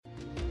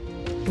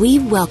We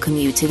welcome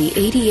you to the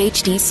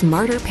ADHD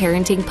Smarter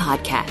Parenting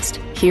podcast.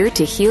 Here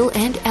to heal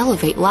and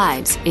elevate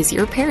lives is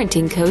your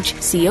parenting coach,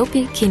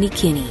 Siope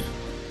Kinney.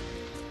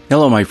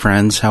 Hello, my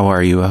friends. How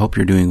are you? I hope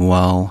you're doing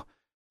well.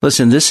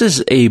 Listen, this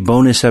is a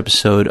bonus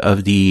episode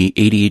of the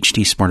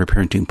ADHD Smarter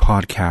Parenting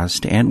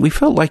podcast, and we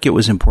felt like it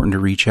was important to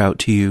reach out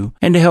to you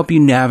and to help you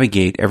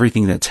navigate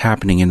everything that's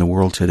happening in the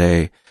world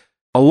today.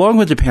 Along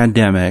with the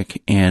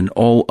pandemic and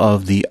all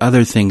of the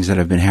other things that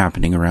have been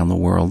happening around the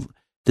world,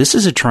 this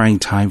is a trying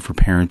time for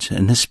parents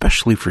and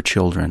especially for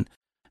children.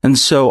 And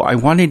so I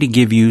wanted to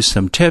give you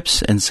some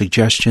tips and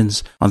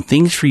suggestions on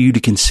things for you to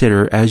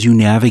consider as you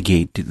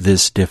navigate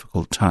this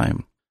difficult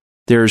time.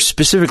 There are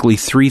specifically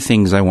 3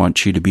 things I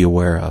want you to be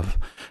aware of.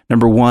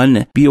 Number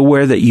 1, be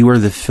aware that you are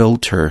the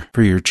filter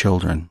for your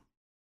children.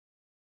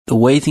 The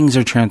way things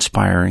are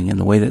transpiring and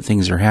the way that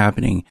things are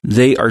happening,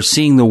 they are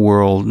seeing the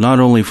world not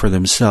only for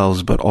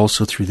themselves, but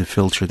also through the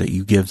filter that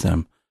you give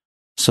them.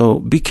 So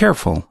be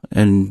careful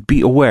and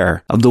be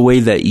aware of the way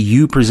that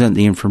you present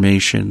the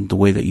information, the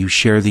way that you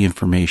share the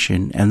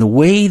information, and the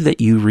way that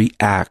you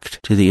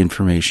react to the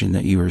information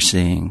that you are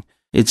seeing.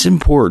 It's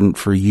important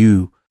for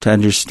you to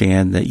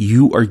understand that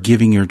you are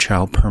giving your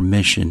child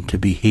permission to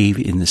behave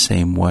in the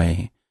same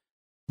way.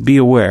 Be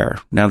aware.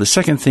 Now, the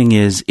second thing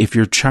is, if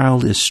your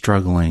child is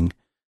struggling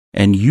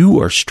and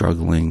you are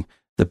struggling,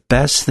 the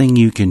best thing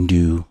you can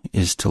do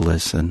is to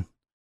listen.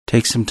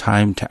 Take some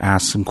time to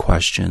ask some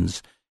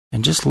questions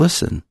and just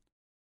listen.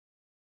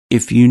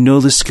 If you know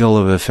the skill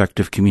of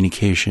effective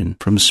communication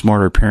from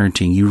Smarter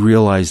Parenting, you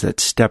realize that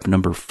step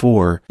number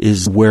 4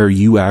 is where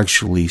you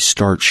actually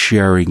start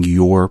sharing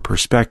your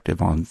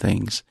perspective on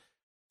things.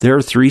 There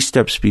are 3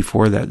 steps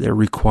before that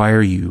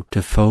require you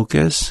to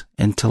focus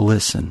and to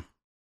listen.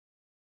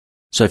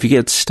 So if you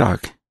get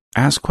stuck,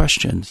 ask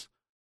questions,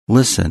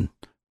 listen,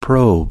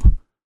 probe,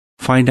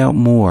 find out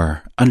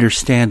more,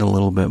 understand a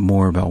little bit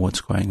more about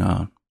what's going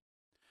on.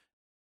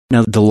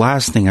 Now, the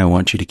last thing I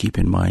want you to keep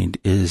in mind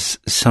is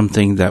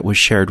something that was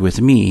shared with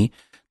me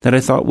that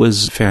I thought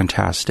was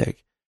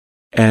fantastic.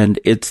 And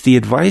it's the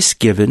advice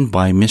given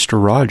by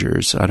Mr.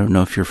 Rogers. I don't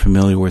know if you're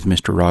familiar with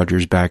Mr.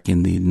 Rogers back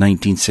in the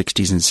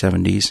 1960s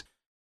and 70s.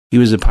 He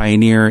was a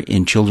pioneer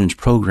in children's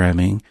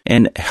programming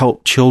and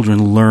helped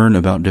children learn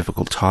about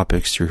difficult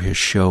topics through his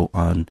show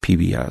on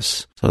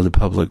PBS, so the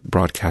Public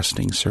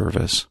Broadcasting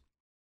Service.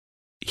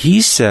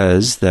 He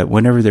says that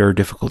whenever there are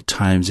difficult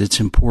times, it's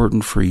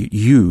important for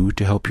you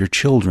to help your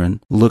children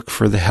look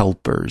for the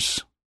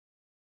helpers.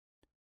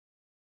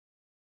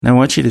 Now, I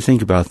want you to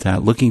think about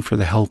that, looking for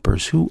the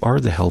helpers. Who are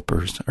the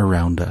helpers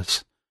around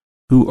us?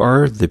 Who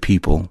are the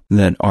people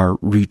that are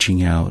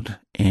reaching out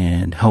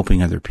and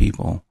helping other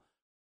people?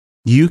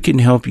 You can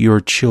help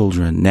your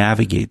children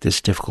navigate this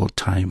difficult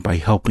time by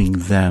helping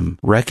them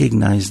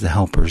recognize the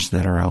helpers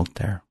that are out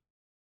there.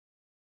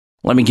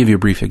 Let me give you a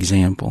brief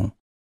example.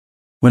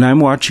 When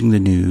I'm watching the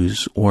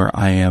news or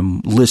I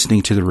am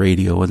listening to the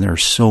radio and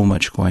there's so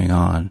much going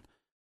on,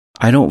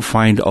 I don't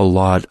find a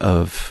lot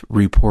of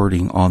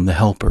reporting on the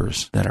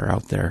helpers that are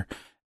out there,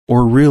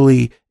 or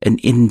really an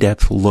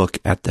in-depth look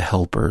at the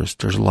helpers.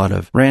 There's a lot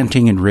of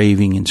ranting and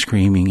raving and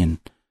screaming and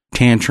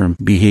tantrum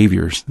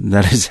behaviors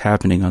that is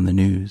happening on the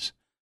news.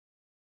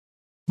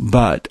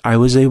 But I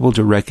was able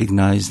to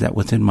recognize that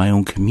within my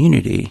own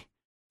community,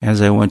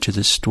 as I went to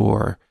the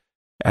store,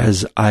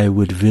 as I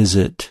would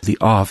visit the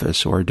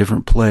office or a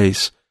different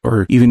place,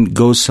 or even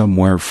go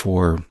somewhere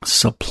for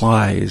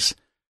supplies,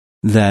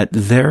 that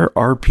there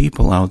are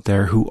people out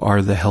there who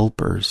are the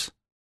helpers.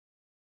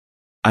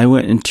 I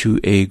went into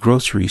a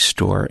grocery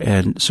store,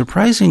 and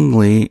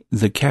surprisingly,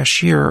 the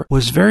cashier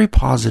was very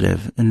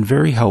positive and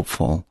very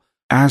helpful,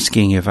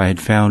 asking if I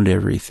had found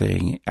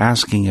everything,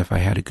 asking if I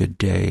had a good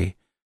day,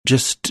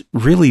 just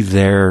really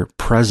there,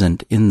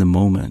 present in the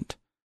moment.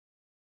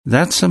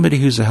 That's somebody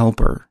who's a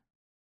helper.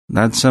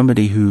 That's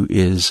somebody who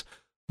is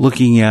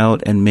looking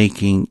out and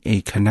making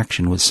a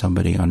connection with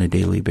somebody on a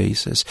daily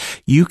basis.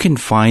 You can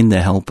find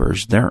the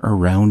helpers. They're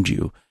around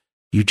you.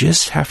 You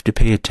just have to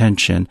pay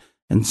attention,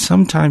 and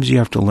sometimes you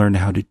have to learn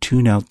how to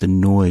tune out the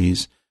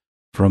noise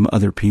from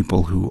other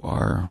people who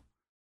are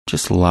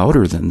just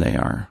louder than they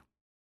are.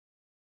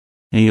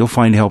 And you'll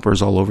find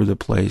helpers all over the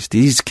place.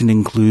 These can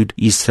include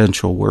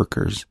essential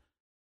workers.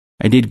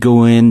 I did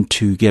go in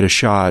to get a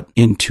shot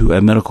into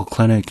a medical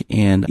clinic,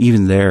 and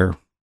even there,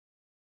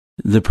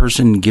 the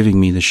person giving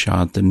me the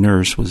shot, the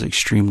nurse, was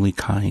extremely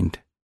kind,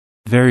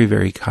 very,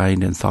 very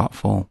kind and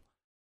thoughtful.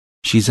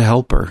 She's a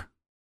helper.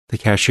 The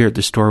cashier at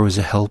the store was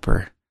a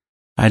helper.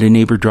 I had a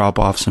neighbor drop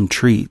off some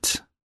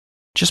treats,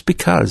 just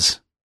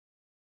because.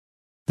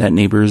 That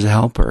neighbor is a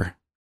helper.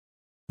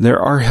 There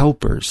are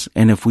helpers,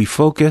 and if we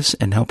focus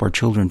and help our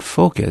children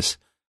focus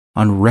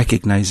on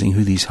recognizing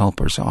who these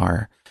helpers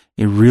are,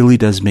 it really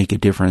does make a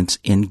difference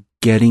in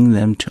getting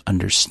them to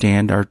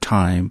understand our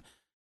time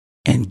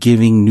and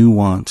giving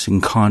nuance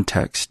and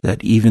context,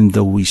 that even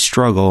though we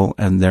struggle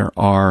and there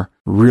are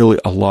really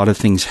a lot of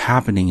things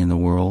happening in the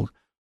world,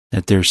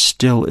 that there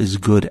still is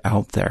good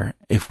out there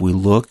if we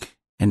look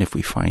and if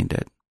we find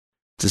it.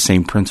 It's the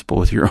same principle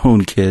with your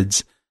own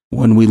kids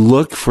When we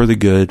look for the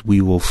good,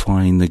 we will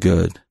find the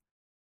good.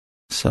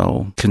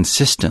 So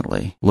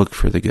consistently look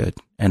for the good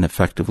and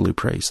effectively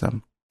praise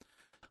them.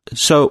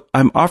 So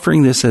I'm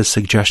offering this as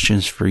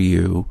suggestions for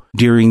you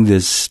during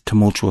this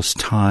tumultuous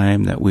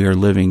time that we are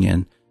living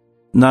in,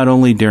 not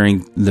only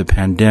during the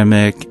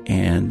pandemic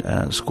and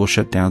school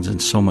shutdowns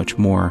and so much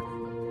more.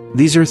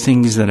 These are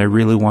things that I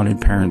really wanted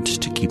parents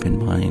to keep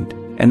in mind.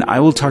 And I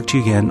will talk to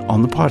you again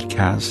on the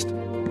podcast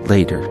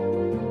later.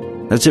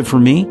 That's it for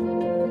me.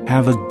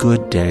 Have a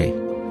good day.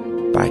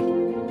 Bye.